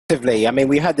Massively. I mean,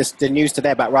 we had the news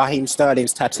today about Raheem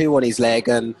Sterling's tattoo on his leg,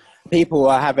 and people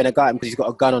are having a go at him because he's got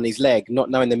a gun on his leg, not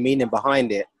knowing the meaning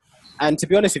behind it. And to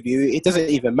be honest with you, it doesn't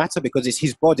even matter because it's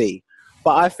his body.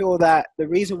 But I feel that the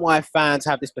reason why fans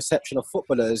have this perception of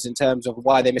footballers in terms of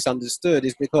why they're misunderstood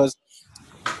is because,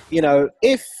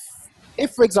 if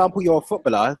for example you're a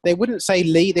footballer, they wouldn't say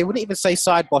Lee, they wouldn't even say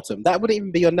side bottom. That wouldn't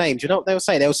even be your name. Do you know what they'll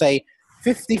say? They'll say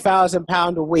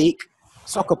 £50,000 a week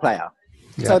soccer player.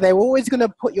 Yeah. So they're always going to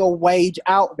put your wage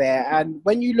out there. And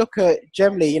when you look at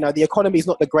generally, the economy is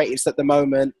not the greatest at the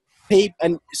moment.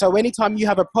 And so anytime you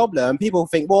have a problem, people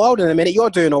think, well, hold on a minute, you're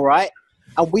doing all right.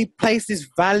 And we place this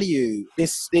value,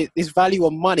 this value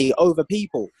on money over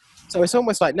people. So it's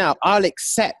almost like now I'll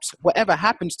accept whatever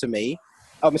happens to me.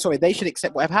 They should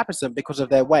accept whatever happens to them because of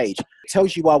their wage. It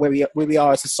tells you where we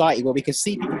are as a society, where we can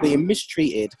see people being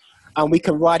mistreated and we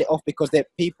can write it off because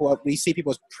we see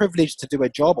people as privileged to do a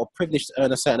job or privileged to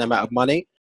earn a certain amount of money.